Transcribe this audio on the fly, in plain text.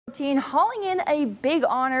Team hauling in a big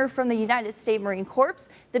honor from the United States Marine Corps.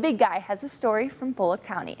 The big guy has a story from Bulloch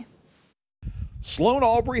County. Sloan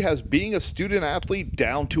Aubrey has being a student athlete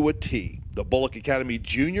down to a T. The Bulloch Academy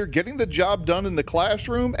junior getting the job done in the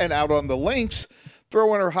classroom and out on the links,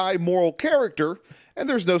 throwing her high moral character, and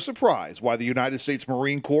there's no surprise why the United States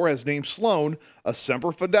Marine Corps has named Sloan a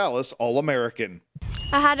Semper Fidelis All-American.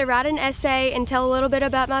 I had to write an essay and tell a little bit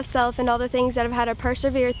about myself and all the things that I've had to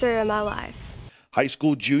persevere through in my life. High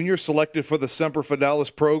school juniors selected for the Semper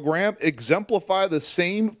Fidelis program exemplify the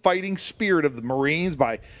same fighting spirit of the Marines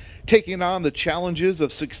by taking on the challenges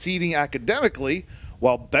of succeeding academically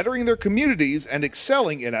while bettering their communities and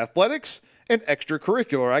excelling in athletics and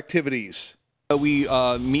extracurricular activities. We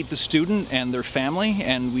meet the student and their family,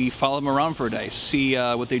 and we follow them around for a day, see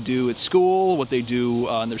what they do at school, what they do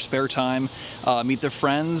in their spare time, meet their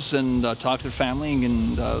friends and talk to their family,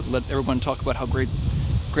 and let everyone talk about how great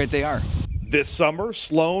they are. This summer,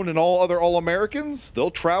 Sloan and all other All-Americans,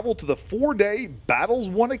 they'll travel to the 4-day Battles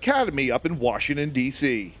Won Academy up in Washington,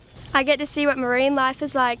 D.C. I get to see what Marine life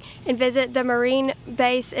is like and visit the Marine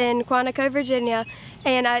base in Quantico, Virginia,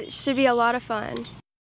 and it should be a lot of fun.